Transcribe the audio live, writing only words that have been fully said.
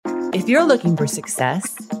If you're looking for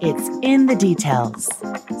success, it's in the details.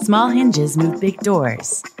 Small hinges move big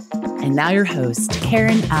doors. And now your host,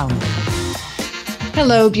 Karen Allen.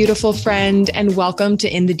 Hello, beautiful friend, and welcome to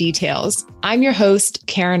In the Details. I'm your host,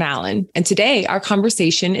 Karen Allen, and today our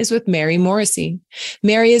conversation is with Mary Morrissey.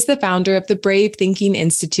 Mary is the founder of the Brave Thinking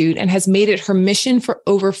Institute and has made it her mission for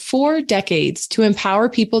over 4 decades to empower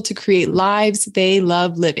people to create lives they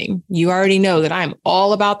love living. You already know that I'm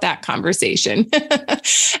all about that conversation.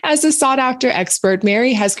 As a sought-after expert,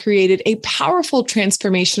 Mary has created a powerful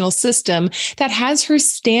transformational system that has her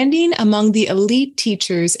standing among the elite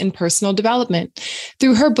teachers in personal development.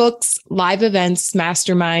 Through her books, live events,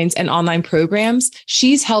 masterminds, and online programs,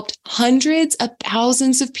 she's helped hundreds of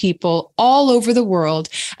thousands of people all over the world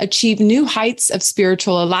achieve new heights of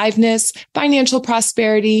spiritual aliveness, financial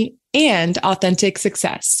prosperity, and authentic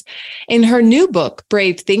success. In her new book,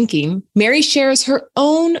 Brave Thinking, Mary shares her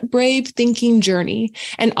own brave thinking journey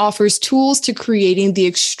and offers tools to creating the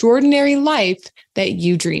extraordinary life that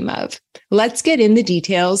you dream of. Let's get in the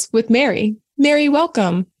details with Mary. Mary,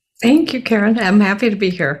 welcome. Thank you, Karen. I'm happy to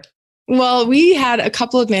be here. Well, we had a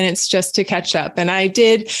couple of minutes just to catch up, and I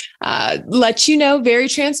did let you know, very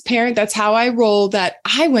transparent, that's how I roll, that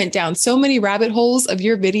I went down so many rabbit holes of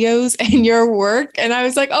your videos and your work. And I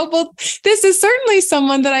was like, oh, well, this is certainly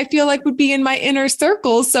someone that I feel like would be in my inner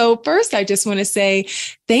circle. So first, I just want to say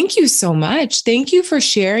thank you so much. Thank you for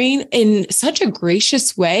sharing in such a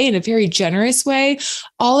gracious way, in a very generous way,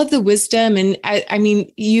 all of the wisdom. And I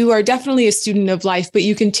mean, you are definitely a student of life, but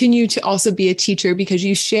you continue to also be a teacher because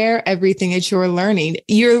you share everything that you're learning.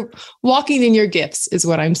 You're walking in your gifts is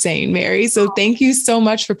what I'm saying, Mary. So thank you so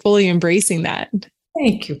much for fully embracing that.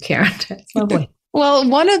 Thank you, Karen. That's lovely. Well,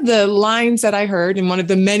 one of the lines that I heard in one of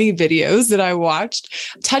the many videos that I watched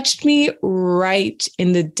touched me right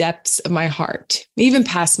in the depths of my heart, even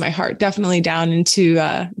past my heart, definitely down into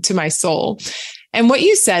to my soul. And what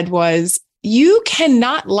you said was, you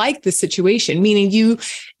cannot like the situation, meaning you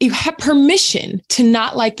have permission to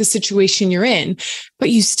not like the situation you're in, but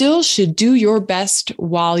you still should do your best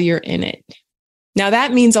while you're in it. Now,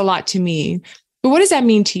 that means a lot to me, but what does that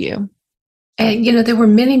mean to you? And, there were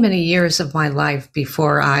many, many years of my life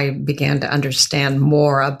before I began to understand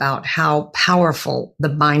more about how powerful the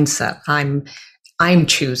mindset I'm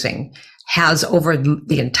choosing has over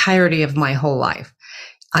the entirety of my whole life.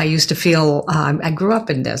 I used to feel, I grew up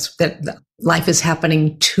in this, that life is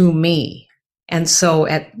happening to me. And so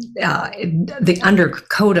the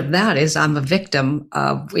undercoat of that is I'm a victim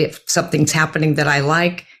of, if something's happening that I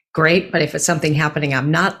like, great. But if it's something happening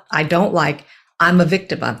I don't like, I'm a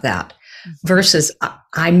victim of that. Versus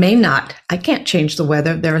I can't change the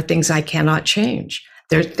weather. There are things I cannot change.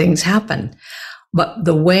 Things happen. But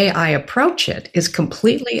the way I approach it is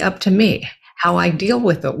completely up to me. How I deal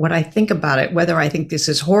with it, what I think about it, whether I think this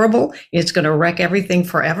is horrible, it's going to wreck everything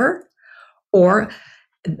forever, or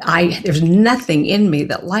there's nothing in me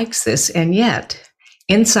that likes this. And yet,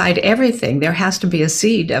 inside everything, there has to be a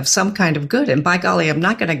seed of some kind of good. And by golly, I'm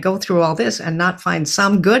not going to go through all this and not find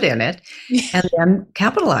some good in it and then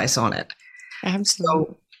capitalize on it. Absolutely.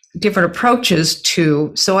 So different approaches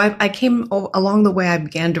so I came along the way, I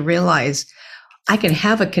began to realize I can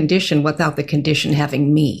have a condition without the condition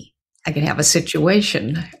having me. I can have a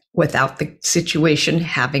situation without the situation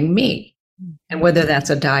having me. And whether that's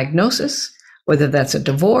a diagnosis, whether that's a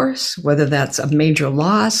divorce, whether that's a major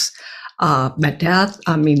loss, a death,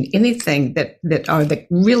 anything that are the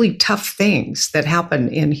really tough things that happen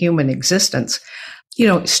in human existence,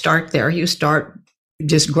 start there. You start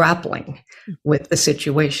just grappling with the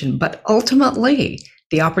situation. But ultimately,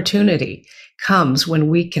 the opportunity comes when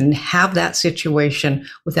we can have that situation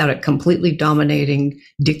without it completely dominating,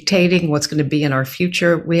 dictating what's going to be in our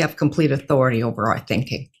future. We have complete authority over our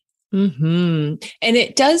thinking. Mm-hmm. And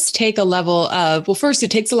it does take a level of, well, first,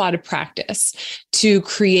 it takes a lot of practice to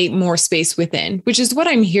create more space within, which is what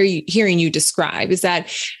I'm hearing you describe, is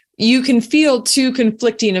that you can feel 2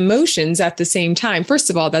 conflicting emotions at the same time.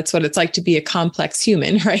 First of all, that's what it's like to be a complex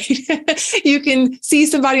human, right? You can see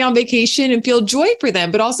somebody on vacation and feel joy for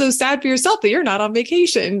them, but also sad for yourself that you're not on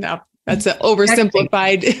vacation. Now, that's an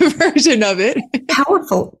oversimplified version of it.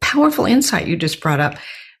 Powerful insight you just brought up.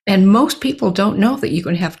 And most people don't know that you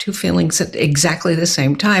can have 2 feelings at exactly the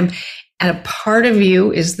same time. And a part of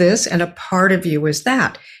you is this, and a part of you is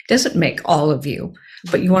that. It doesn't make all of you,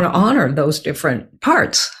 but you want to honor those different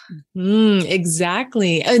parts.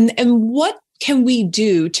 Exactly. And what can we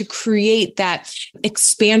do to create that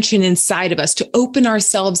expansion inside of us, to open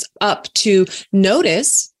ourselves up to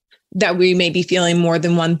notice that we may be feeling more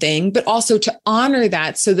than one thing, but also to honor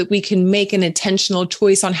that so that we can make an intentional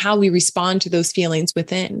choice on how we respond to those feelings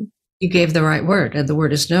within? You gave the right word, and the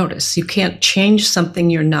word is notice. You can't change something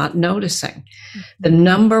you're not noticing. The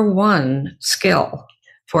number one skill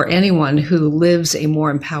for anyone who lives a more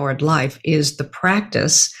empowered life is the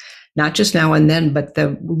practice, not just now and then, but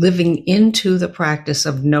the living into the practice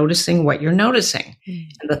of noticing what you're noticing.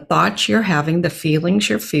 And the thoughts you're having, the feelings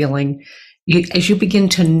you're feeling, as you begin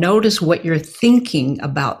to notice what you're thinking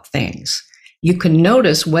about things, you can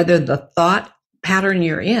notice whether the thought pattern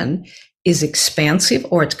you're in is expansive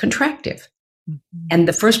or it's contractive. And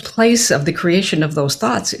the first place of the creation of those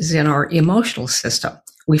thoughts is in our emotional system.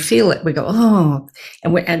 We feel it. We go, oh,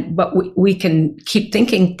 but we can keep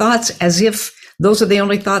thinking thoughts as if those are the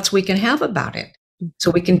only thoughts we can have about it.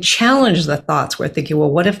 So we can challenge the thoughts. We're thinking,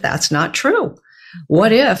 well, what if that's not true?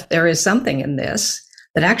 What if there is something in this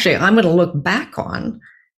that actually I'm going to look back on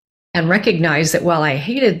and recognize that while I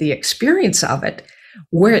hated the experience of it,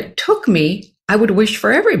 where it took me, I would wish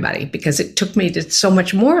for everybody, because it took me to so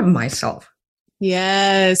much more of myself.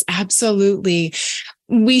 Yes, absolutely.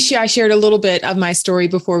 I shared a little bit of my story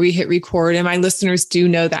before we hit record, and my listeners do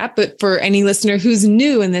know that. But for any listener who's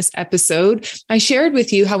new in this episode, I shared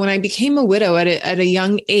with you how when I became a widow at a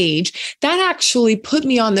young age, that actually put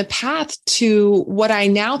me on the path to what I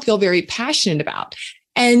now feel very passionate about.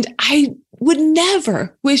 And I would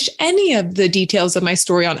never wish any of the details of my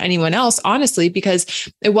story on anyone else, honestly,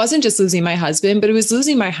 because it wasn't just losing my husband, but it was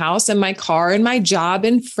losing my house and my car and my job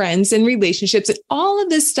and friends and relationships and all of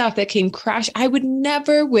this stuff that came crash. I would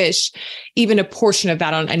never wish even a portion of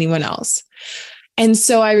that on anyone else. And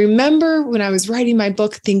so I remember when I was writing my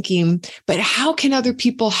book thinking, but how can other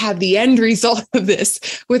people have the end result of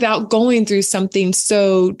this without going through something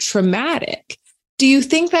so traumatic? Do you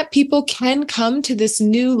think that people can come to this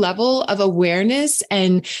new level of awareness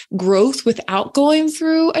and growth without going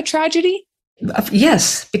through a tragedy?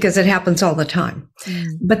 Yes, because it happens all the time.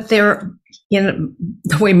 But the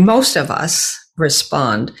way most of us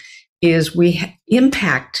respond is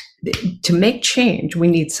impact. To make change, we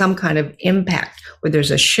need some kind of impact, where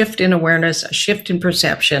there's a shift in awareness, a shift in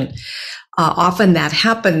perception. Often that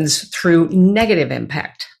happens through negative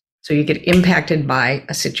impact. So you get impacted by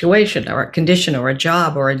a situation or a condition or a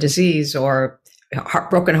job or a disease or a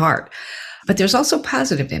broken heart. But there's also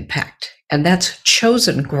positive impact, and that's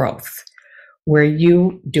chosen growth, where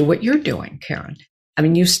you do what you're doing, Karen. I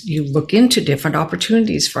mean, you look into different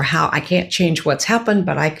opportunities for how I can't change what's happened,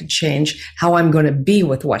 but I could change how I'm going to be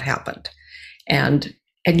with what happened. And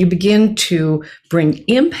you begin to bring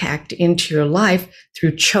impact into your life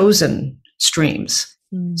through chosen streams.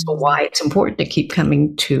 So why it's important to keep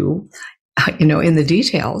coming to, in the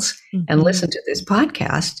details and listen to this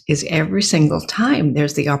podcast is every single time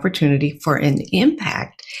there's the opportunity for an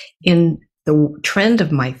impact in the trend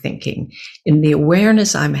of my thinking, in the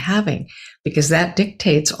awareness I'm having, because that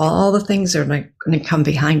dictates all the things that are going to come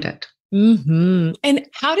behind it. Mm-hmm. And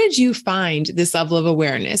how did you find this level of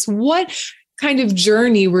awareness? What kind of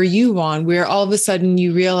journey were you on where all of a sudden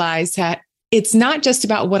you realized that it's not just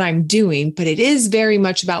about what I'm doing, but it is very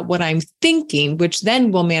much about what I'm thinking, which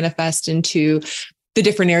then will manifest into the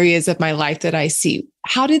different areas of my life that I see.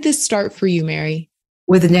 How did this start for you, Mary?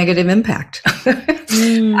 With a negative impact.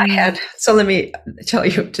 So let me tell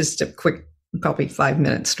you just a quick, probably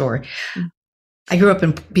 5-minute story. I grew up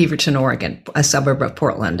in Beaverton, Oregon, a suburb of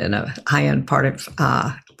Portland, in a high-end part of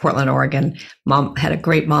Portland, Oregon. Mom had a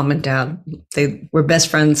great mom and dad. They were best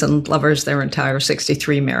friends and lovers their entire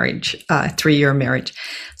 3-year marriage.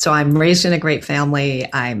 So I'm raised in a great family.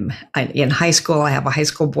 I'm in high school. I have a high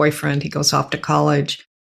school boyfriend. He goes off to college.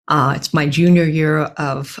 It's my junior year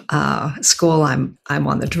of school. I'm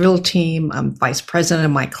on the drill team. I'm vice president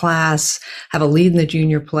of my class, have a lead in the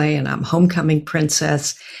junior play, and I'm homecoming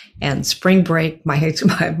princess. And spring break, my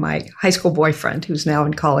high school boyfriend, who's now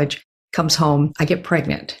in college, comes home. I get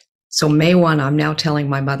pregnant. So May 1, I'm now telling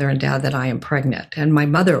my mother and dad that I am pregnant. And my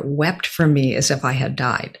mother wept for me as if I had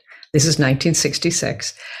died. This is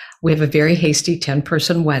 1966. We have a very hasty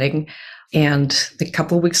 10-person wedding. And a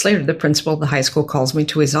couple of weeks later, the principal of the high school calls me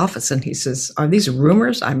to his office and he says, "Are these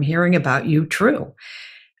rumors I'm hearing about you true?"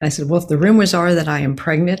 And I said, "Well, if the rumors are that I am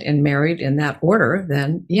pregnant and married in that order,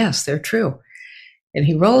 then yes, they're true." And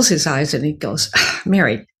he rolls his eyes and he goes,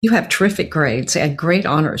 "Mary, you have terrific grades and great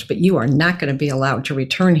honors, but you are not going to be allowed to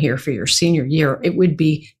return here for your senior year. It would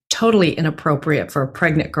be totally inappropriate for a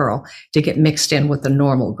pregnant girl to get mixed in with the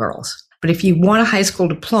normal girls. But if you want a high school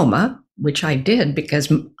diploma," which I did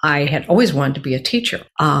because I had always wanted to be a teacher,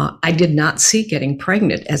 I did not see getting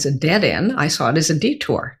pregnant as a dead end. I saw it as a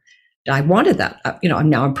detour. I wanted that.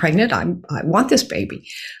 Now I'm pregnant. I want this baby.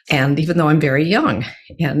 And even though I'm very young.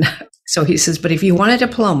 And so he says, but if you want a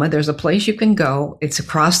diploma, there's a place you can go. It's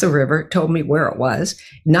across the river. Told me where it was.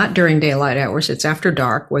 Not during daylight hours. It's after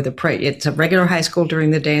dark, where it's a regular high school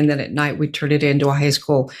during the day. And then at night, we turn it into a high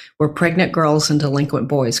school where pregnant girls and delinquent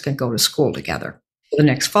boys can go to school together. The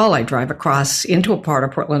next fall, I drive across into a part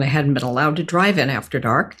of Portland I hadn't been allowed to drive in after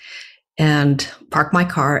dark, and park my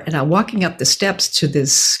car. And I'm walking up the steps to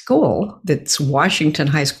this school that's Washington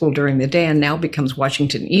High School during the day and now becomes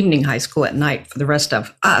Washington Evening High School at night for the rest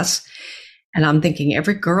of us. And I'm thinking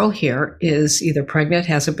every girl here is either pregnant,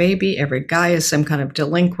 has a baby, every guy is some kind of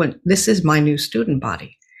delinquent. This is my new student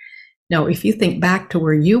body. Now, if you think back to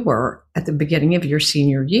where you were at the beginning of your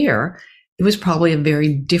senior year, it was probably a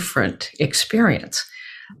very different experience.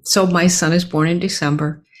 So my son is born in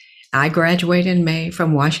December. I graduate in May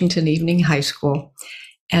from Washington Evening High School.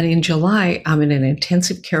 And in July, I'm in an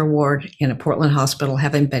intensive care ward in a Portland hospital,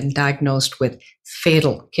 having been diagnosed with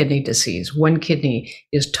fatal kidney disease. One kidney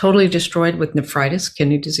is totally destroyed with nephritis,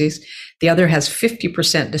 kidney disease. The other has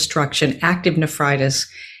 50% destruction, active nephritis.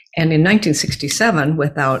 And in 1967,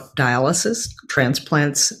 without dialysis,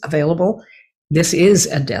 transplants available, this is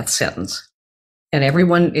a death sentence. And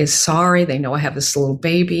everyone is sorry. They know I have this little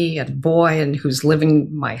baby and boy, and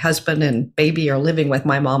my husband and baby are living with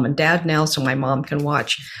my mom and dad now. So my mom can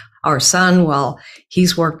watch our son while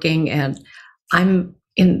he's working. And I'm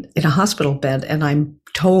in a hospital bed, and I'm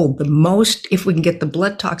told if we can get the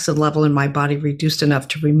blood toxin level in my body reduced enough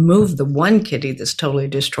to remove the one kidney that's totally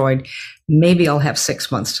destroyed, maybe I'll have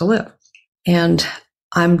 6 months to live. And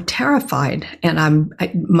I'm terrified. And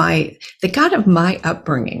the God of my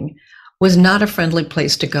upbringing was not a friendly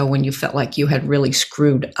place to go when you felt like you had really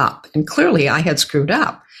screwed up. And clearly I had screwed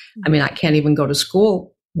up. I mean, I can't even go to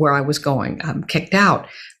school where I was going. I'm kicked out.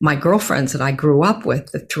 My girlfriends that I grew up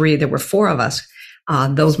with, there were 4 of us,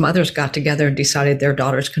 those mothers got together and decided their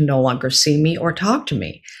daughters could no longer see me or talk to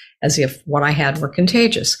me, as if what I had were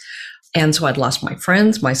contagious. And so I'd lost my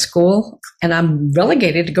friends, my school, and I'm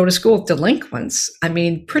relegated to go to school with delinquents. I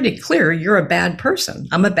mean, pretty clear, you're a bad person.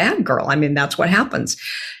 I'm a bad girl. I mean, that's what happens.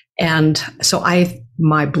 And so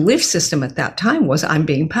my belief system at that time was I'm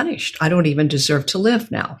being punished. I don't even deserve to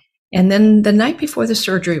live now. And then the night before the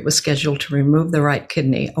surgery was scheduled to remove the right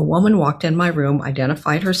kidney, a woman walked in my room,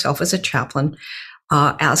 identified herself as a chaplain,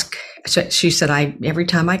 she said, every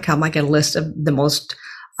time I come, I get a list of the most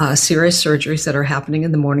serious surgeries that are happening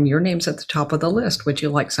in the morning. Your name's at the top of the list. Would you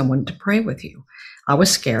like someone to pray with you? I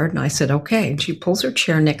was scared, and I said, okay. And she pulls her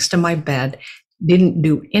chair next to my bed, didn't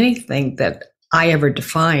do anything that I ever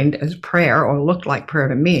defined as prayer or looked like prayer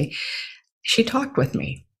to me. She talked with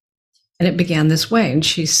me, and it began this way. And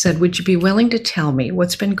she said, would you be willing to tell me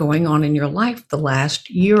what's been going on in your life the last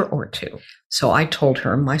year or two? So I told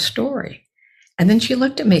her my story. And then she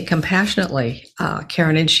looked at me compassionately,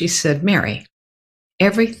 Karen, and she said, Mary,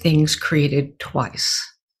 everything's created twice.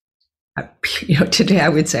 Today I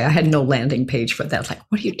would say I had no landing page for that. Like,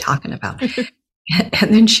 what are you talking about?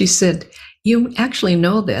 And then she said, you actually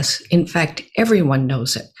know this. In fact, everyone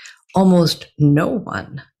knows it. Almost no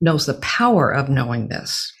one knows the power of knowing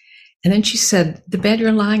this. And then she said, the bed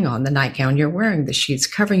you're lying on, the nightgown you're wearing, the sheets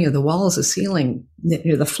covering you, the walls, the ceiling,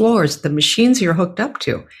 the floors, the machines you're hooked up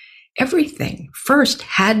to, everything first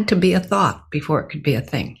had to be a thought before it could be a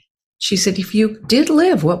thing. She said, if you did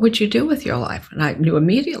live, what would you do with your life? And I knew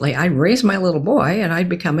immediately I'd raise my little boy and I'd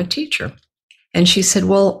become a teacher. And she said,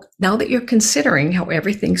 well, now that you're considering how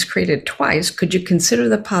everything's created twice, could you consider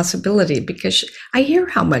the possibility? Because I hear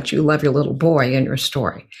how much you love your little boy in your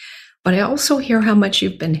story, but I also hear how much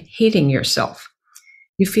you've been hating yourself.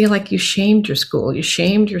 You feel like you shamed your school, you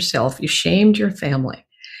shamed yourself, you shamed your family.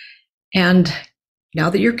 And now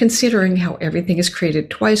that you're considering how everything is created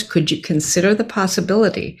twice, could you consider the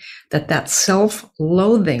possibility that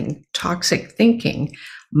self-loathing, toxic thinking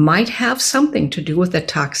might have something to do with the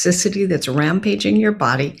toxicity that's rampaging your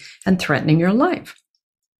body and threatening your life?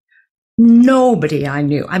 Nobody I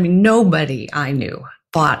knew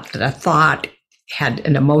thought that a thought had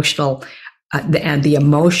an emotional, and the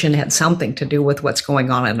emotion had something to do with what's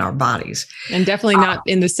going on in our bodies. And definitely not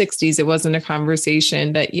in the 60s. It wasn't a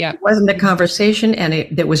conversation It wasn't a conversation. And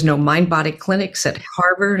there was no mind-body clinics at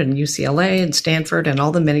Harvard and UCLA and Stanford and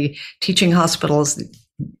all the many teaching hospitals,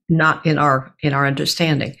 not in our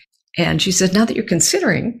understanding. And she said, now that you're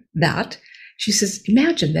considering that, she says,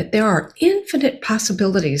 imagine that there are infinite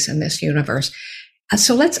possibilities in this universe.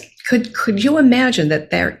 So could you imagine that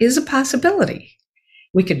there is a possibility?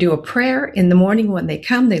 We could do a prayer in the morning when they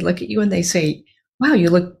come, they look at you and they say, wow, you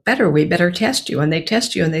look better. We better test you. And they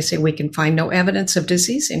test you and they say, we can find no evidence of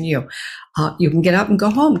disease in you. You can get up and go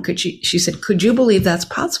home. She said, could you believe that's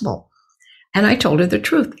possible? And I told her the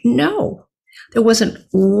truth. No, there wasn't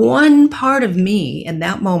one part of me in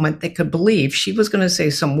that moment that could believe she was going to say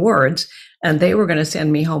some words and they were going to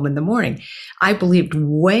send me home in the morning. I believed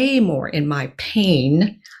way more in my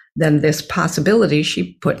pain than this possibility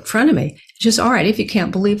she put in front of me. Just, all right, if you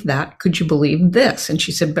can't believe that, could you believe this? And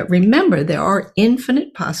she said, but remember, there are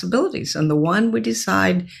infinite possibilities. And the one we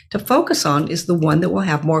decide to focus on is the one that will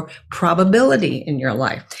have more probability in your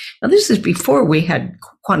life. Now, this is before we had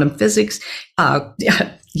quantum physics,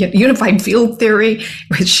 unified field theory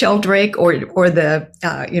with Sheldrake, or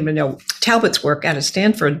the Talbot's work out of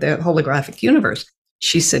Stanford, the holographic universe.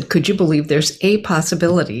 She said, could you believe there's a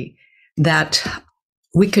possibility that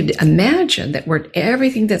we could imagine that where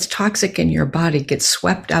everything that's toxic in your body gets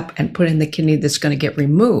swept up and put in the kidney that's going to get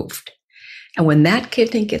removed. And when that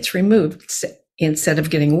kidney gets removed, instead of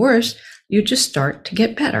getting worse, you just start to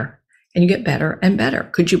get better, and you get better and better.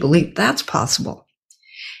 Could you believe that's possible?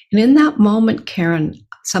 And in that moment, Karen,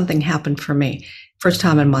 something happened for me. First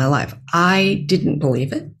time in my life. I didn't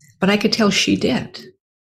believe it, but I could tell she did.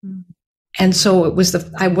 And so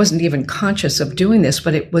I wasn't even conscious of doing this,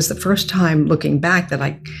 but it was the first time looking back that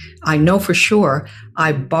I know for sure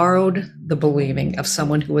I borrowed the believing of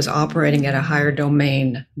someone who was operating at a higher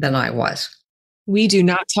domain than I was. We do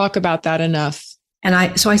not talk about that enough.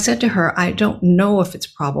 And so I said to her, I don't know if it's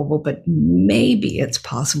probable, but maybe it's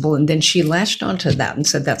possible. And then she latched onto that and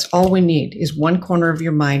said, that's all we need is one corner of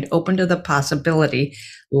your mind open to the possibility.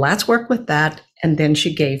 Let's work with that. And then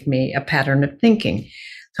she gave me a pattern of thinking.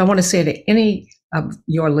 So I want to say to any of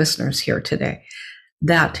your listeners here today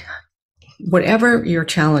that whatever your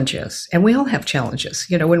challenge is, and we all have challenges.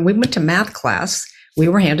 When we went to math class, we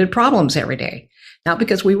were handed problems every day, not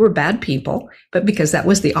because we were bad people, but because that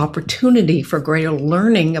was the opportunity for greater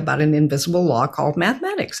learning about an invisible law called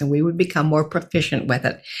mathematics, and we would become more proficient with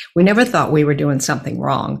it. We never thought we were doing something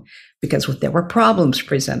wrong because there were problems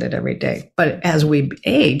presented every day. But as we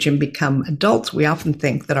age and become adults, we often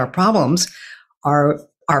think that our problems are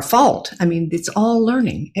our fault. I mean, it's all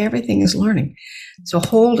learning. Everything is learning. So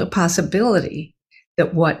hold a possibility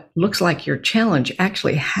that what looks like your challenge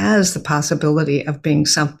actually has the possibility of being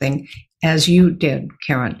something, as you did,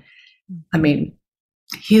 Karen. I mean,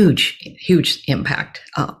 huge, huge impact.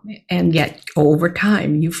 And yet over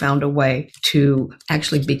time, you found a way to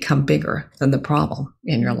actually become bigger than the problem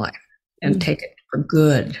in your life and take it for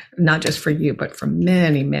good, not just for you, but for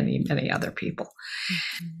many, many, many other people.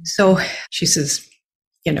 So she says,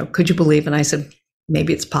 could you believe? And I said,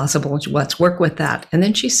 maybe it's possible. Let's work with that. And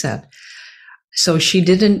then she said, so she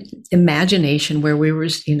did an imagination where we were,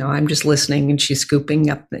 I'm just listening and she's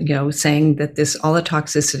scooping up, saying that all the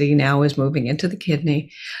toxicity now is moving into the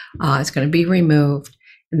kidney. It's going to be removed.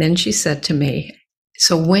 And then she said to me,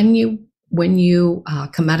 so when you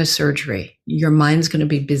come out of surgery, your mind's going to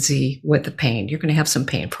be busy with the pain. You're going to have some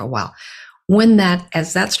pain for a while.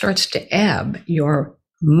 As that starts to ebb, your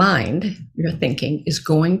mind, your thinking, is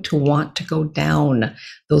going to want to go down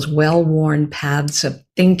those well-worn paths of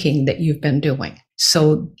thinking that you've been doing.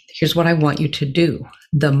 So here's what I want you to do.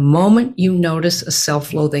 The moment you notice a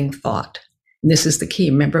self-loathing thought, and this is the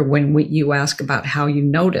key. Remember when you ask about how you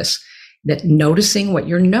notice, that noticing what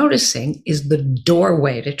you're noticing is the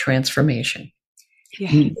doorway to transformation.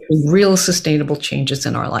 Yeah. Real sustainable changes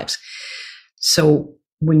in our lives. So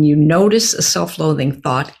when you notice a self-loathing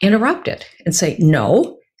thought, interrupt it and say,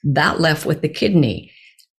 no, that left with the kidney.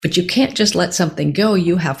 But you can't just let something go.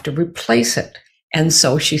 You have to replace it. And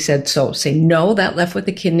so she said, so say, no, that left with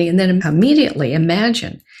the kidney. And then immediately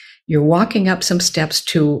imagine you're walking up some steps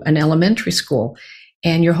to an elementary school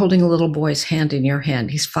and you're holding a little boy's hand in your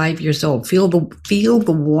hand. He's 5 years old. Feel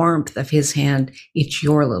the warmth of his hand. It's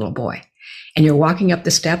your little boy. And you're walking up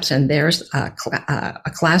the steps and there's a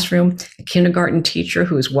classroom, a kindergarten teacher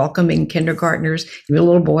who's welcoming kindergartners. Your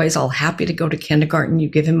little boy's all happy to go to kindergarten. You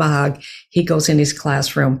give him a hug. He goes in his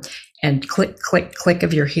classroom and click, click, click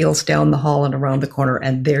of your heels down the hall and around the corner.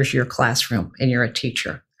 And there's your classroom and you're a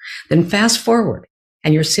teacher. Then fast forward.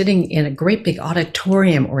 And you're sitting in a great big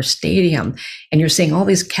auditorium or stadium, and you're seeing all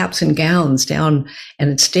these caps and gowns down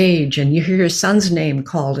and stage, and you hear your son's name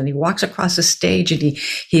called, and he walks across the stage, and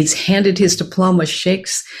he's handed his diploma,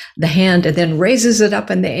 shakes the hand, and then raises it up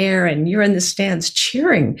in the air, and you're in the stands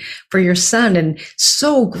cheering for your son, and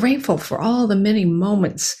so grateful for all the many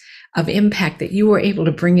moments of impact that you were able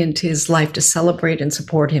to bring into his life to celebrate and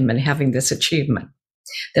support him in having this achievement.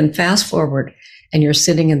 Then fast forward, and you're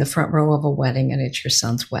sitting in the front row of a wedding, and it's your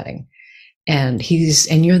son's wedding. And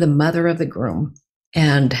you're the mother of the groom,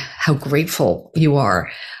 and how grateful you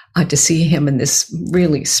are to see him in this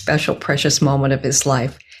really special, precious moment of his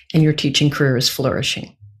life. and your teaching career is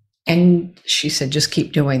flourishing. And she said, just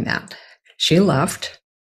keep doing that. She left.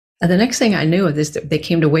 And the next thing I knew is that they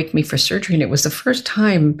came to wake me for surgery. And it was the first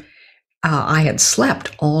time I had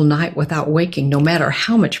slept all night without waking, no matter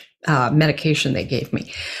how much medication they gave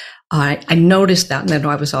me. I noticed that, and then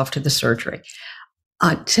I was off to the surgery.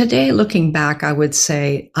 Today, looking back, I would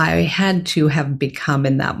say I had to have become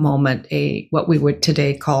in that moment what we would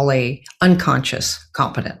today call a unconscious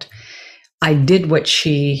competent. I did what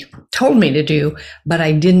she told me to do, but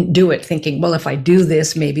I didn't do it thinking, well, if I do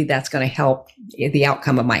this, maybe that's going to help the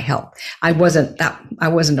outcome of my health. I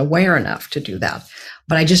wasn't aware enough to do that,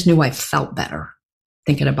 but I just knew I felt better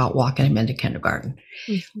thinking about walking him into kindergarten.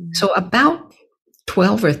 Mm-hmm. So about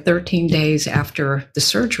 12 or 13 days after the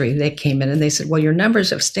surgery, they came in and they said, well, your numbers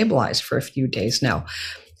have stabilized for a few days now.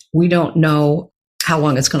 We don't know how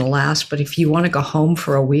long it's going to last, but if you want to go home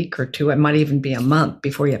for a week or two, it might even be a month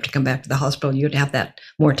before you have to come back to the hospital. You'd have that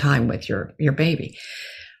more time with your baby.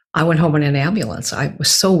 I went home in an ambulance. I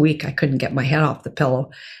was so weak, I couldn't get my head off the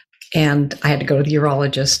pillow. And I had to go to the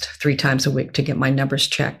urologist 3 times a week to get my numbers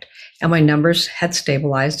checked. And my numbers had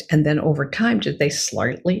stabilized. And then over time, they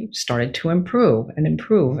slightly started to improve and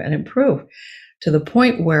improve and improve to the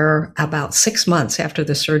point where about 6 months after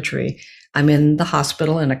the surgery, I'm in the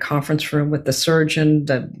hospital in a conference room with the surgeon,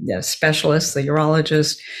 the specialist, the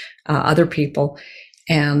urologist, other people,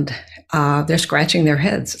 and they're scratching their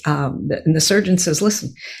heads. And the surgeon says,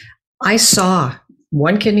 listen, I saw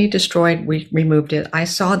one kidney destroyed. We removed it. I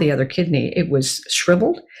saw the other kidney. It was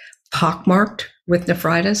shriveled, pockmarked with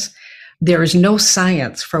nephritis. There is no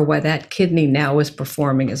science for why that kidney now is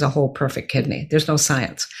performing as a whole perfect kidney. There's no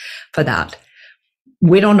science for that.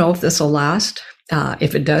 We don't know if this will last.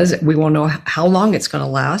 If it does, we won't know how long it's going to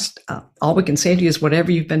last. All we can say to you is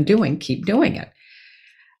whatever you've been doing, keep doing it.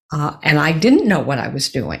 And I didn't know what I was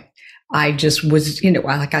doing. I just was,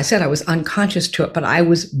 like I said, I was unconscious to it, but I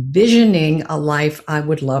was visioning a life I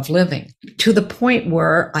would love living to the point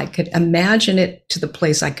where I could imagine it to the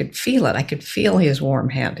place I could feel it. I could feel his warm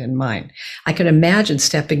hand in mine. I could imagine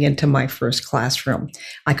stepping into my first classroom.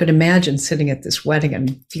 I could imagine sitting at this wedding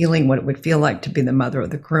and feeling what it would feel like to be the mother of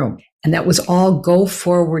the groom. And that was all go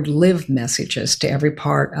forward, live messages to every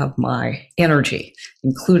part of my energy,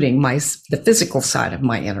 including the physical side of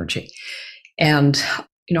my energy. And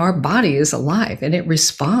our body is alive and it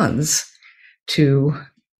responds to,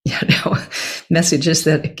 messages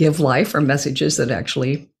that give life or messages that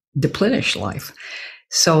actually deplenish life.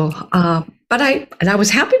 So, but I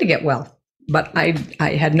was happy to get well, but I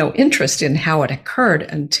had no interest in how it occurred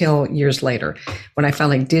until years later, when I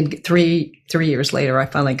finally did 3 years later, I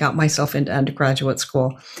finally got myself into undergraduate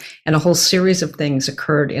school, and a whole series of things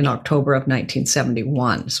occurred in October of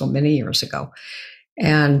 1971. So many years ago.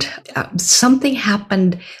 And something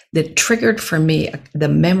happened that triggered for me the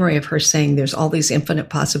memory of her saying, there's all these infinite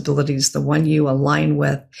possibilities, the one you align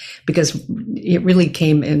with, because it really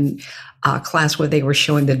came in class where they were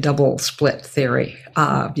showing the double split theory.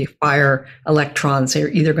 You fire electrons, they're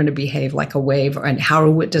either going to behave like a wave, and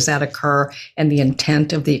how does that occur? And the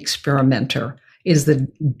intent of the experimenter is the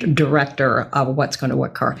director of what's going to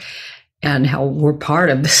occur, and how we're part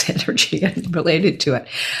of this energy and related to it.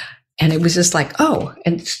 And it was just like,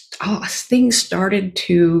 things started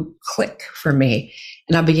to click for me.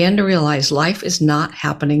 And I began to realize life is not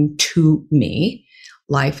happening to me.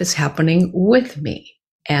 Life is happening with me.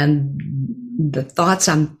 And the thoughts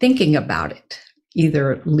I'm thinking about it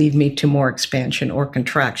either lead me to more expansion or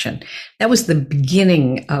contraction. That was the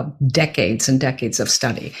beginning of decades and decades of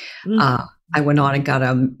study. Mm-hmm. I went on and got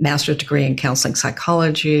a master's degree in counseling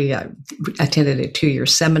psychology. I attended a 2-year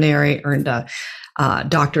seminary, earned a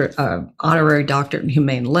honorary doctorate in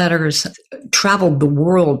humane letters, traveled the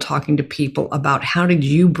world talking to people about how did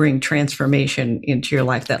you bring transformation into your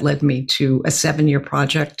life. That led me to a 7-year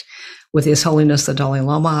project with His Holiness the Dalai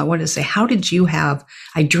Lama. I wanted to say,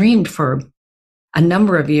 I dreamed for a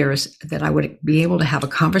number of years that I would be able to have a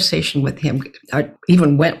conversation with him. I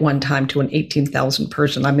even went one time to an 18,000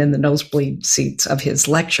 person, I'm in the nosebleed seats of his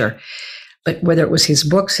lecture, but whether it was his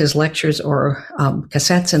books, his lectures, or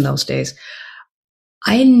cassettes in those days,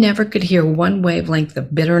 I never could hear one wavelength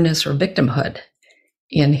of bitterness or victimhood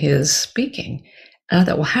in his speaking. And I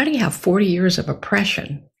thought, well, how do you have 40 years of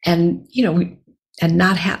oppression and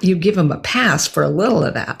not have, you give him a pass for a little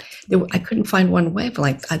of that? I couldn't find one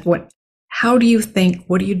wavelength. How do you think?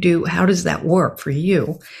 What do you do? How does that work for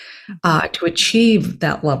you to achieve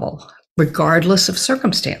that level, regardless of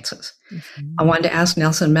circumstances? Mm-hmm. I wanted to ask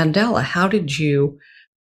Nelson Mandela, how did you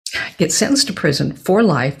get sentenced to prison for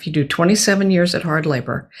life? You do 27 years at hard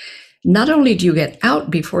labor. Not only do you get out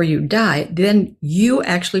before you die, then you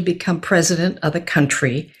actually become president of the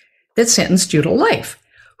country that sentenced you to life.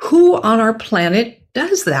 Who on our planet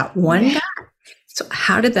does that? One guy. So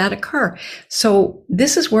how did that occur? So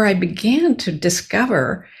this is where I began to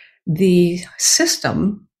discover the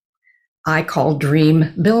system I call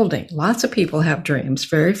dream building. Lots of people have dreams.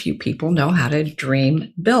 Very few people know how to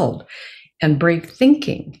dream build and break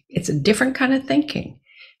thinking. It's a different kind of thinking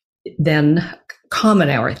than common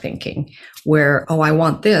hour thinking where, oh, I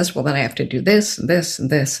want this. Well, then I have to do this and this and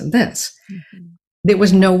this and this. Mm-hmm. There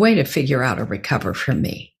was no way to figure out or recover from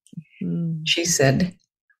me. Mm-hmm. She said,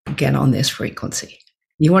 get on this frequency.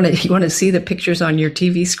 You want to see the pictures on your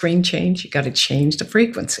TV screen change? You got to change the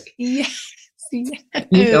frequency. Yes. You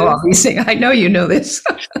know all these things. I know you know this.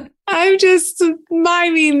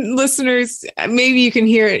 Listeners, maybe you can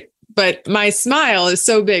hear it, but my smile is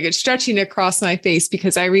so big. It's stretching across my face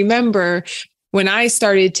because I remember when I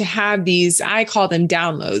started to have these, I call them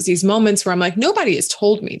downloads, these moments where I'm like, nobody has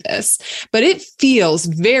told me this, but it feels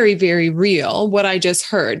very, very real, what I just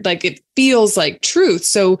heard. Like it feels like truth.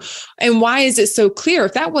 So, and why is it so clear?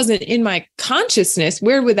 If that wasn't in my consciousness,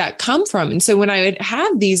 where would that come from? And so when I would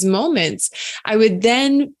have these moments, I would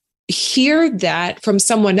then hear that from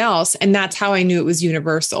someone else. And that's how I knew it was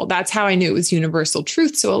universal. That's how I knew it was universal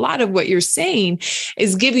truth. So a lot of what you're saying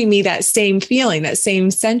is giving me that same feeling, that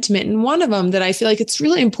same sentiment. And one of them that I feel like it's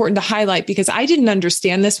really important to highlight because I didn't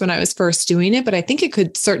understand this when I was first doing it, but I think it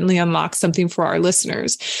could certainly unlock something for our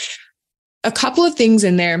listeners. A couple of things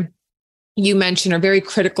in there you mentioned are very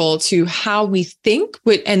critical to how we think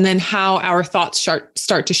and then how our thoughts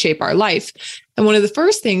start to shape our life. And one of the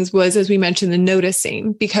first things was, as we mentioned, the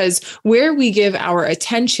noticing, because where we give our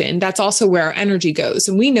attention, that's also where our energy goes.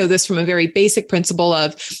 And we know this from a very basic principle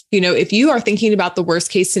of, if you are thinking about the worst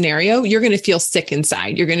case scenario, you're going to feel sick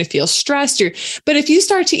inside. You're going to feel stressed. But if you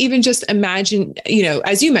start to even just imagine,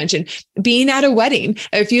 as you mentioned, being at a wedding,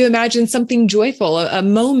 if you imagine something joyful, a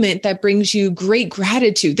moment that brings you great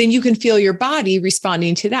gratitude, then you can feel your body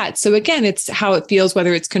responding to that. So again, it's how it feels,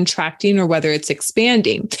 whether it's contracting or whether it's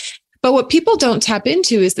expanding. But what people don't tap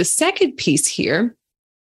into is the second piece here,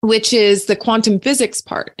 which is the quantum physics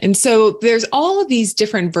part. And so there's all of these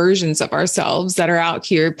different versions of ourselves that are out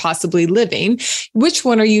here possibly living. Which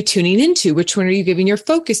one are you tuning into? Which one are you giving your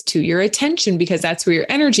focus to, your attention? Because that's where your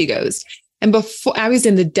energy goes. And before I was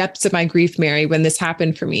in the depths of my grief, Mary, when this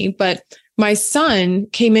happened for me, but my son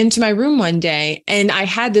came into my room one day and I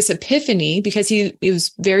had this epiphany because it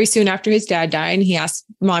was very soon after his dad died. And he asked,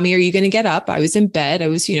 Mommy, are you going to get up? I was in bed. I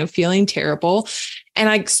was, feeling terrible. And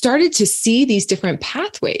I started to see these different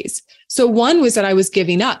pathways. So one was that I was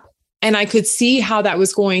giving up. And I could see how that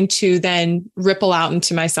was going to then ripple out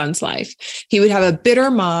into my son's life. He would have a bitter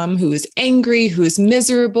mom who was angry, who was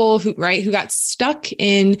miserable, who got stuck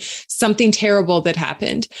in something terrible that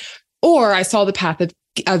happened. Or I saw the path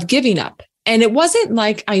of giving up. And it wasn't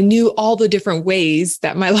like I knew all the different ways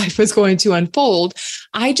that my life was going to unfold.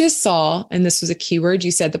 I just saw, and this was a key word, you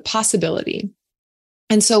said, the possibility.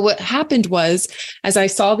 And so what happened was, as I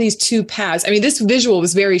saw these two paths, this visual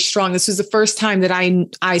was very strong. This was the first time that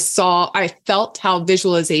I felt how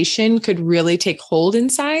visualization could really take hold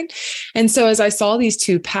inside. And so as I saw these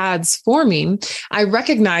two paths forming, I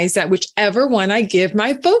recognized that whichever one I give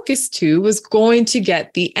my focus to was going to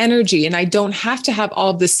get the energy. And I don't have to have all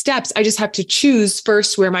of the steps. I just have to choose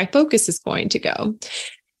first where my focus is going to go.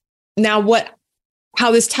 Now, how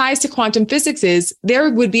this ties to quantum physics is there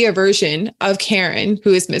would be a version of Karen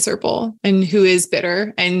who is miserable and who is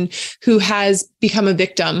bitter and who has become a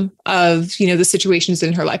victim of, the situations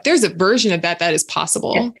in her life. There's a version of that is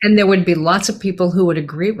possible. And there would be lots of people who would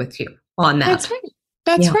agree with you on that. That's right.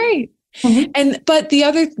 That's right. Mm-hmm. But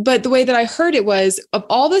the way that I heard it was, of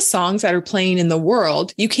all the songs that are playing in the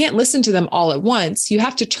world, you can't listen to them all at once. You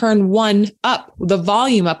have to turn one up, the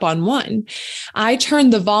volume up on one. I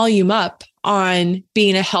turned the volume up on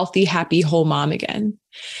being a healthy, happy, whole mom again.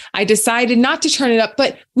 I decided not to turn it up,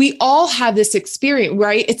 but we all have this experience,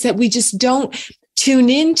 right? It's that we just don't tune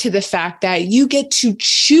into the fact that you get to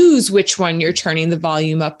choose which one you're turning the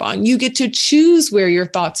volume up on. You get to choose where your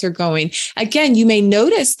thoughts are going. Again, you may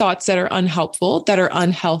notice thoughts that are unhelpful, that are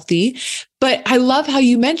unhealthy, but I love how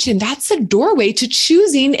you mentioned that's a doorway to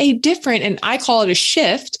choosing a different, and I call it a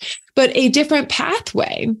shift, but a different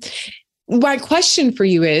pathway. My question for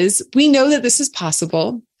you is, we know that this is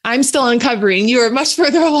possible. I'm still uncovering. You are much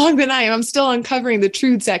further along than I am. I'm still uncovering the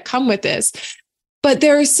truths that come with this. But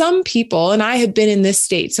there are some people, and I have been in this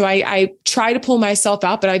state, so I try to pull myself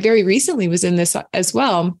out, but I very recently was in this as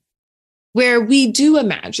well, where we do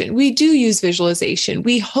imagine, we do use visualization,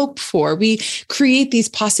 we hope for, we create these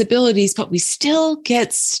possibilities, but we still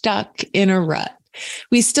get stuck in a rut.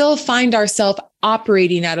 we still find ourselves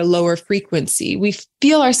operating at a lower frequency. We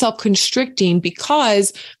feel ourselves constricting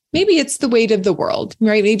because maybe it's the weight of the world,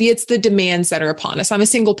 right? Maybe it's the demands that are upon us. I'm a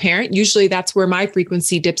single parent. Usually that's where my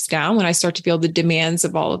frequency dips down, when I start to feel the demands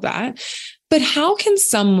of all of that. But how can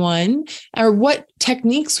someone, or what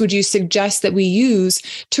techniques would you suggest that we use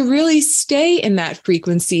to really stay in that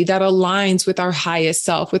frequency that aligns with our highest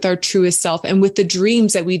self, with our truest self, and with the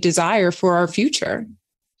dreams that we desire for our future?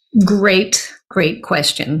 Great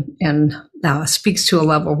question. And speaks to a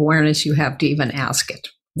level of awareness you have to even ask it.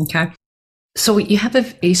 Okay. So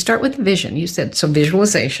you start with vision. You said, so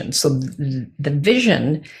visualization. So the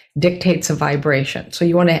vision dictates a vibration. So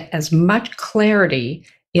you want to as much clarity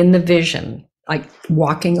in the vision, like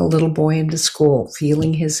walking a little boy into school,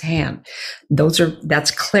 feeling his hand.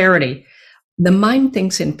 That's clarity. The mind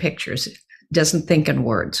thinks in pictures, doesn't think in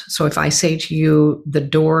words. So if I say to you, the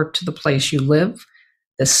door to the place you live,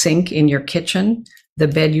 the sink in your kitchen, the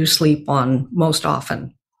bed you sleep on most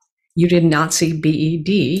often, you did not see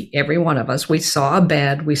BED, every one of us. We saw a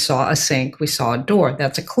bed, we saw a sink, we saw a door.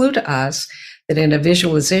 That's a clue to us that in a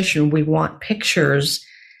visualization, we want pictures,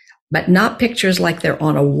 but not pictures like they're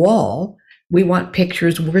on a wall. We want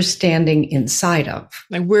pictures we're standing inside of.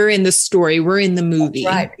 Like we're in the story, we're in the movie.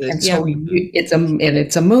 Right. And so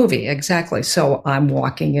it's a movie, exactly. So I'm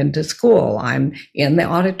walking into school, I'm in the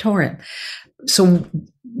auditorium. So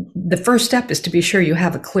the first step is to be sure you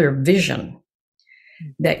have a clear vision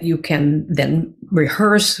that you can then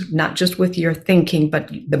rehearse, not just with your thinking,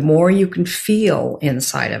 but the more you can feel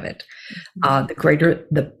inside of it, the greater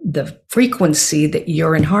the frequency that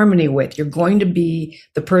you're in harmony with. You're going to be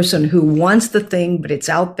the person who wants the thing, but it's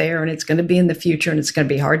out there and it's going to be in the future and it's going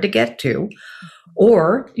to be hard to get to.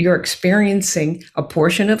 Or you're experiencing a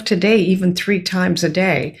portion of today, even 3 times a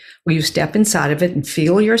day, where you step inside of it and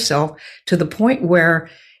feel yourself to the point where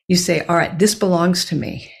you say, all right, this belongs to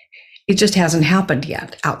me. It just hasn't happened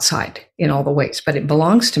yet outside in all the ways, but it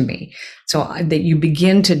belongs to me. So that you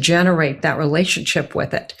begin to generate that relationship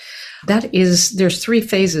with it. There's 3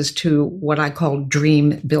 phases to what I call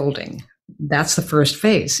dream building. That's the first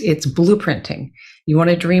phase. It's blueprinting. You want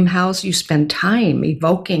a dream house, you spend time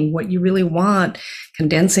evoking what you really want,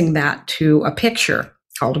 condensing that to a picture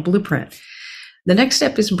called a blueprint. The next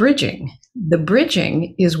step is bridging. The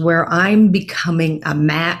bridging is where I'm becoming a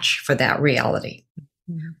match for that reality.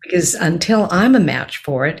 Because until I'm a match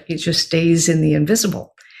for it, it just stays in the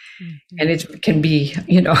invisible. And it can be,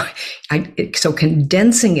 so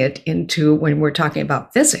condensing it into, when we're talking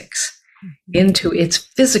about physics, into its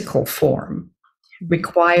physical form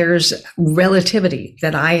requires relativity,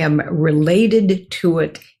 that I am related to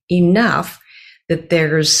it enough that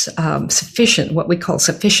there's sufficient, what we call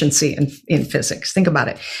sufficiency in physics. Think about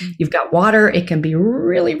it. You've got water, it can be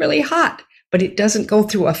really, really hot, but it doesn't go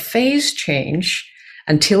through a phase change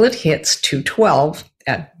until it hits 212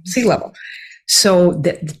 at sea level. So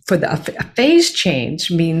for a phase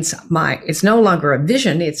change means it's no longer a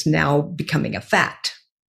vision, it's now becoming a fact.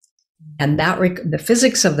 And the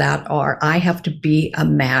physics of that I have to be a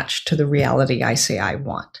match to the reality I say I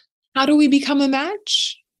want. How do we become a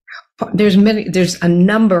match? There's a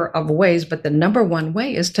number of ways, but the number one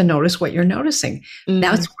way is to notice what you're noticing.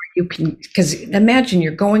 That's where you can, because imagine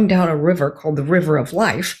you're going down a river called the River of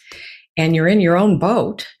Life, and you're in your own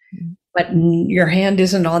boat, but your hand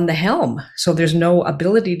isn't on the helm. So there's no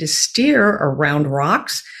ability to steer around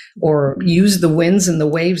rocks or use the winds and the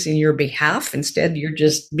waves in your behalf. Instead, you're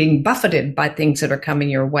just being buffeted by things that are coming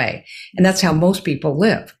your way. And that's how most people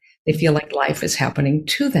live. They feel like life is happening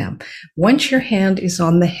to them. Once your hand is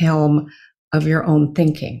on the helm of your own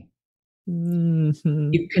thinking,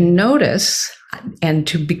 you can notice and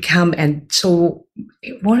to become. And so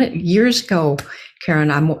years ago,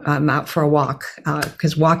 Karen, I'm out for a walk,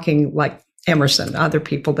 because walking, like Emerson, other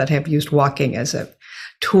people that have used walking as a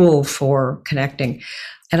tool for connecting.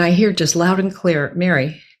 And I hear just loud and clear,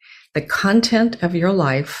 Mary, the content of your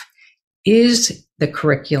life is the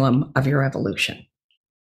curriculum of your evolution.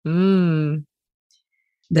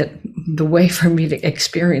 That the way for me to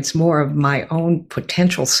experience more of my own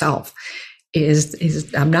potential self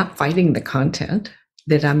is I'm not fighting the content,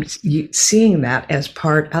 that I'm seeing that as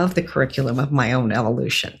part of the curriculum of my own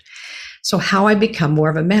evolution. So how I become more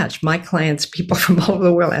of a match. My clients, people from all over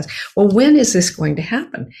the world ask, well, when is this going to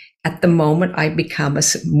happen? At the moment I become a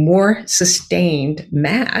more sustained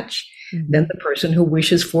match than the person who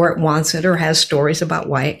wishes for it, wants it, or has stories about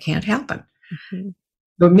why it can't happen.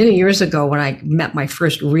 But many years ago, when I met my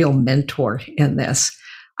first real mentor in this,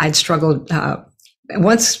 I'd struggled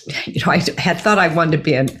once, I had thought I wanted to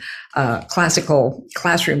be a classical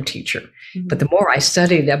classroom teacher. But the more I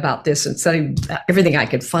studied about this and studied everything I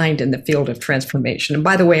could find in the field of transformation, and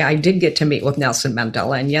by the way, I did get to meet with Nelson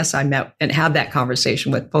Mandela. And yes, I met and had that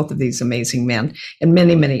conversation with both of these amazing men and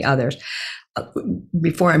many, many others.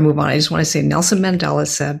 Before I move on, I just want to say Nelson Mandela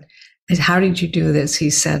said, how did you do this? He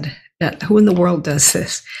said, who in the world does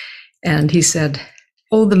this? And he said,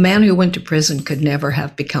 oh, the man who went to prison could never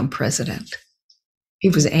have become president. He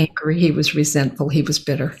was angry. He was resentful. He was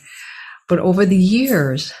bitter. But over the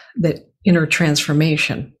years, that inner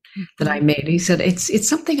transformation that I made, he said, it's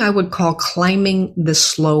something I would call climbing the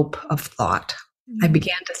slope of thought. I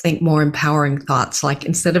began to think more empowering thoughts, like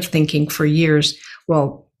instead of thinking for years,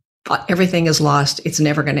 well, everything is lost. It's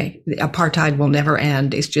never going to, apartheid will never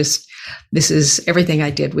end. It's just, this is, everything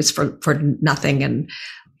I did was for nothing and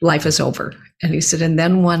life is over. And he said, and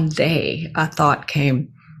then one day a thought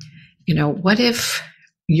came, what if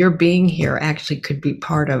your being here actually could be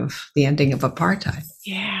part of the ending of apartheid?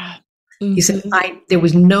 Yeah. He said, there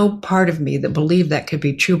was no part of me that believed that could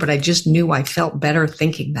be true, but I just knew I felt better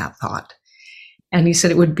thinking that thought. And he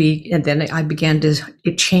said it would be, and then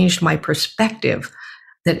it changed my perspective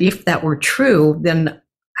that if that were true, then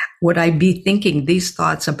would I be thinking these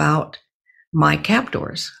thoughts about my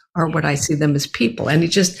captors, or would I see them as people? And it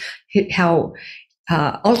just hit how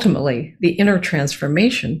ultimately the inner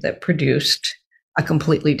transformation that produced a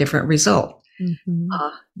completely different result.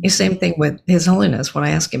 The same thing with His Holiness. When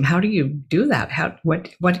I ask him, how do you do that?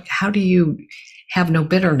 How do you have no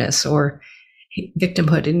bitterness or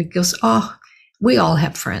victimhood? And he goes, we all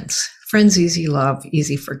have friends. Friends easy love,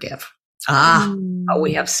 easy forgive.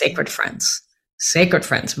 We have sacred friends. Sacred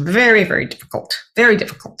friends. Very, very difficult. Very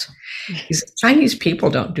difficult. He says, Chinese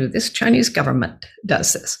people don't do this. Chinese government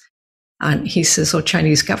does this. And he says,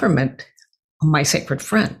 Chinese government, my sacred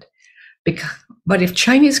friend. But if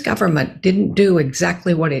Chinese government didn't do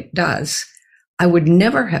exactly what it does, I would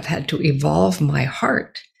never have had to evolve my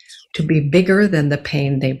heart to be bigger than the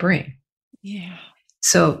pain they bring. Yeah.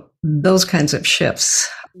 So those kinds of shifts.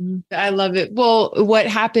 I love it. Well, what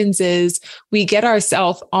happens is we get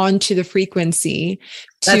ourselves onto the frequency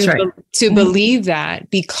to believe that,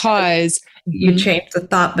 because you change the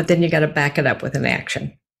thought, but then you got to back it up with an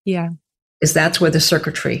action. Yeah. Because that's where the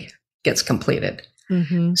circuitry gets completed.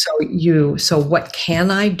 So what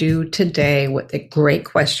can I do today with a great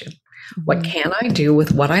question? What can I do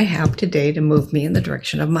with what I have today to move me in the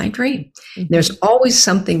direction of my dream? There's always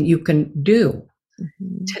something you can do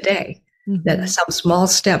today. That some small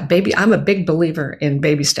step, baby. I'm a big believer in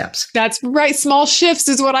baby steps. That's right. Small shifts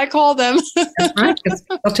is what I call them. That's right.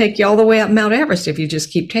 They'll take you all the way up Mount Everest if you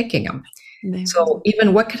just keep taking them. So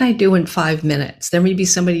even what can I do in 5 minutes? There may be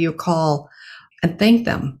somebody you call and thank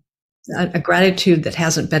them. A gratitude that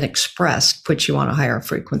hasn't been expressed puts you on a higher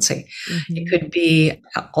frequency. It could be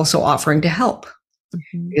also offering to help,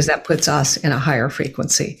 because that puts us in a higher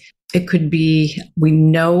frequency. It could be, we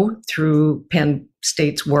know through Penn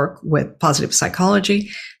State's work with positive psychology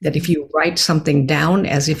that if you write something down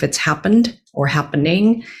as if it's happened or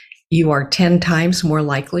happening, you are 10 times more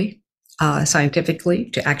likely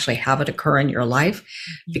scientifically to actually have it occur in your life,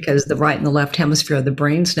 because the right and the left hemisphere of the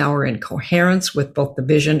brains now are in coherence with both the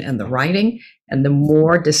vision and the writing, and the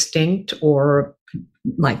more distinct, or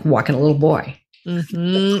like walking a little boy.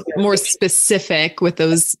 More specific with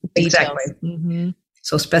those details. Exactly.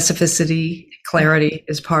 So specificity, clarity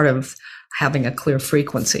is part of having a clear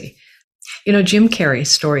frequency. Jim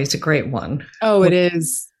Carrey's story is a great one. Oh, it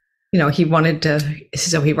is. He wanted to,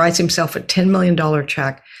 so he writes himself a $10 million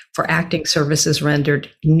check for acting services rendered.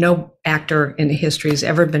 No actor in history has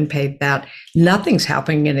ever been paid that. Nothing's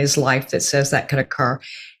happening in his life that says that could occur.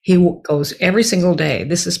 He goes every single day.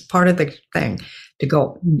 This is part of the thing, to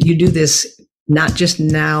go, you do this not just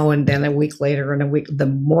now and then a week later and a week. The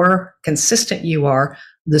more consistent you are,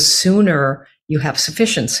 the sooner you have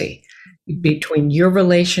sufficiency between your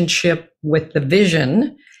relationship with the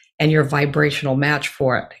vision and your vibrational match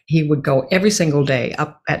for it. He would go every single day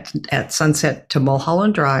up at sunset to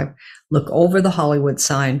Mulholland Drive, look over the Hollywood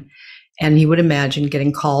sign, and he would imagine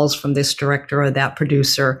getting calls from this director or that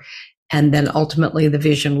producer. And then ultimately the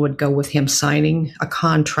vision would go with him signing a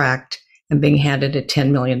contract and being handed a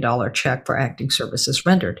 $10 million check for acting services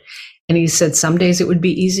rendered. And he said, some days it would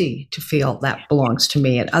be easy to feel that belongs to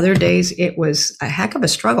me. And other days it was a heck of a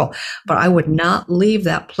struggle, but I would not leave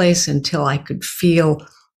that place until I could feel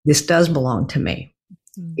this does belong to me.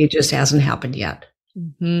 It just hasn't happened yet.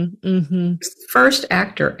 First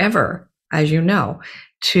actor ever, as you know,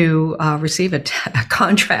 to receive a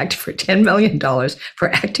contract for $10 million for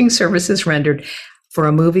acting services rendered for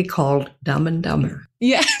a movie called Dumb and Dumber.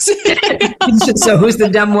 Yes. So who's the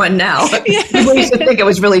dumb one now? Yeah. People used to think it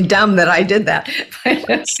was really dumb that I did that.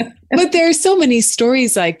 But there are so many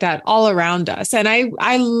stories like that all around us. And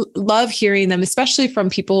I love hearing them, especially from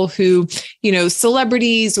people who,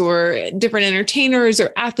 celebrities or different entertainers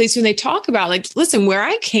or athletes, when they talk about like, listen, where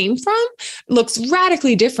I came from looks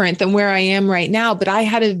radically different than where I am right now, but I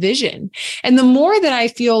had a vision. And the more that I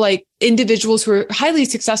feel like individuals who are highly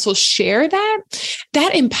successful share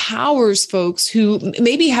that empowers folks who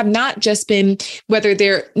maybe have not just been, whether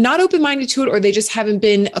they're not open-minded to it or they just haven't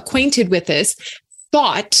been acquainted with this,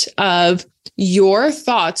 thought of your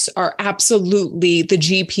thoughts are absolutely the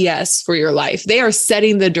GPS for your life. They are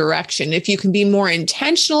setting the direction. If you can be more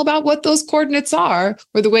intentional about what those coordinates are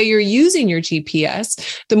or the way you're using your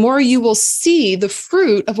GPS, the more you will see the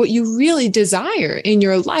fruit of what you really desire in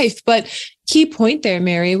your life. But key point there,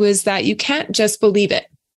 Mary, was that you can't just believe it.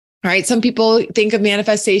 All right. Some people think of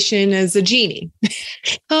manifestation as a genie.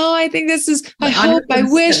 Oh, I think this is, I hope, I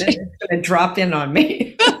wish. It's going to drop in on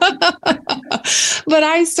me. But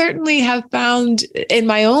I certainly have found in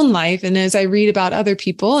my own life, and as I read about other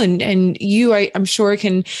people, and you, I'm sure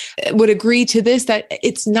would agree to this, that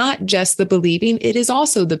it's not just the believing, it is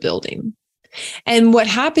also the building. And what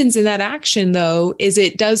happens in that action, though, is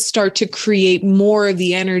it does start to create more of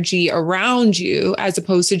the energy around you, as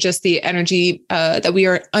opposed to just the energy that we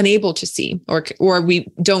are unable to see or we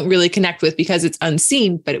don't really connect with because it's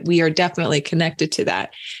unseen, but we are definitely connected to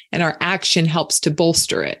that. And our action helps to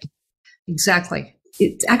bolster it. Exactly.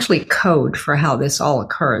 It's actually code for how this all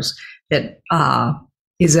occurs that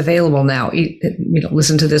is available now.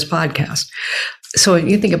 Listen to this podcast. So if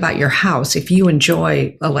you think about your house, if you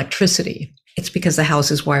enjoy electricity, it's because the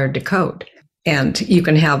house is wired to code. And you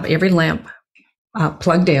can have every lamp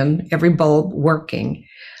plugged in, every bulb working,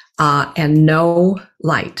 and no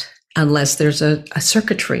light unless there's a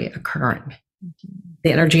circuitry occurring.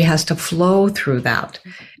 The energy has to flow through that.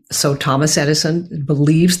 So Thomas Edison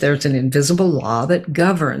believes there's an invisible law that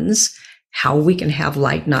governs how we can have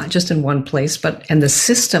light, not just in one place, and the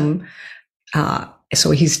system.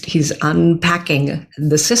 So he's unpacking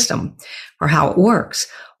the system for how it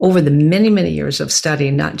works over the many, many years of study,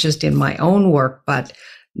 not just in my own work, but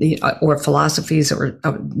or philosophies or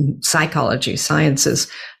psychology, sciences,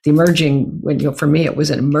 the emerging, for me, it was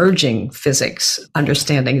an emerging physics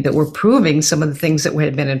understanding that were proving some of the things that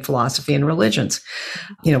had been in philosophy and religions.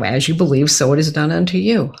 As you believe, so it is done unto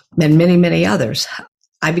you, and many, many others.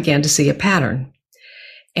 I began to see a pattern.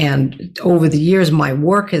 And over the years, my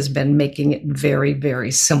work has been making it very, very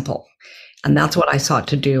simple. And that's what I sought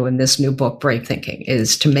to do in this new book, Brave Thinking,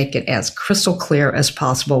 is to make it as crystal clear as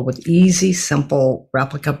possible with easy, simple,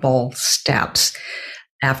 replicable steps.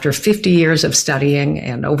 After 50 years of studying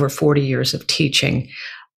and over 40 years of teaching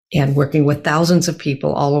and working with thousands of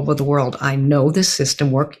people all over the world, I know this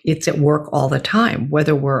system it's at work all the time,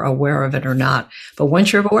 whether we're aware of it or not. But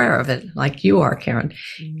once you're aware of it, like you are, Karen,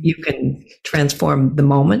 you can transform the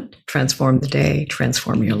moment, transform the day,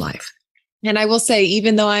 transform your life. And I will say,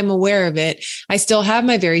 even though I'm aware of it, I still have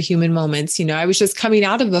my very human moments. I was just coming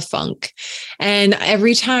out of a funk. And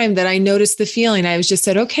every time that I noticed the feeling, I was just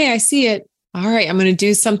said, okay, I see it. All right, I'm going to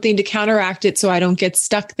do something to counteract it so I don't get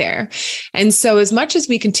stuck there. And so as much as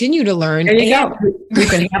we continue to learn, there you go. You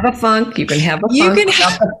can have a funk. You can have a funk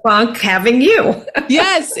without the funk having you.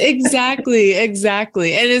 Yes, exactly.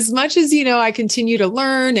 Exactly. And as much as, I continue to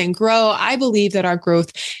learn and grow, I believe that our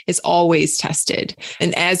growth is always tested.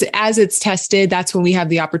 And as it's tested, that's when we have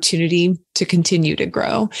the opportunity to continue to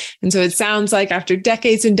grow. And so it sounds like after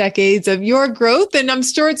decades and decades of your growth, and I'm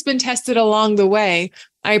sure it's been tested along the way,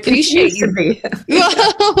 I appreciate you.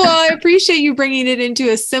 I appreciate you bringing it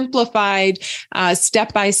into a simplified,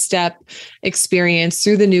 step-by-step experience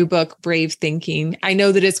through the new book, Brave Thinking. I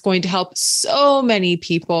know that it's going to help so many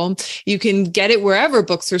people. You can get it wherever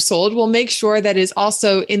books are sold. We'll make sure that is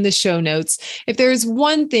also in the show notes. If there's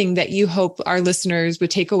one thing that you hope our listeners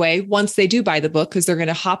would take away once they do buy the book, because they're going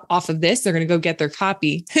to hop off of this, they're going to go get their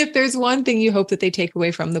copy. If there's one thing you hope that they take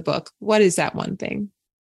away from the book, what is that one thing?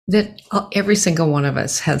 That every single one of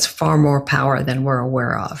us has far more power than we're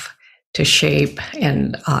aware of to shape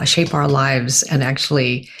our lives and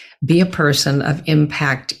actually be a person of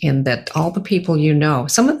impact in that all the people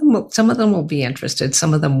some of them will be interested,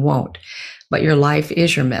 some of them won't, but your life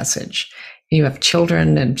is your message. You have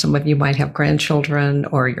children, and some of you might have grandchildren,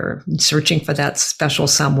 or you're searching for that special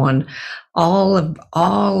someone. All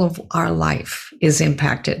of our life is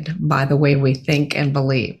impacted by the way we think and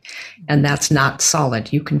believe. And that's not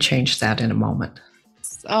solid. You can change that in a moment.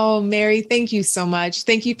 Oh, Mary, thank you so much.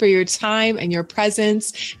 Thank you for your time and your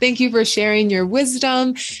presence. Thank you for sharing your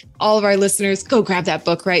wisdom. All of our listeners, go grab that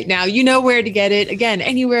book right now. You know where to get it. Again,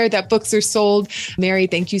 anywhere that books are sold. Mary,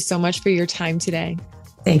 thank you so much for your time today.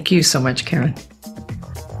 Thank you so much, Karen.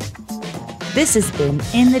 This has been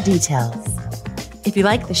In the Details. If you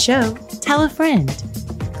like the show, tell a friend.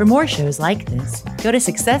 For more shows like this, go to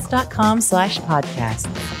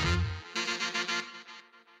success.com/podcast.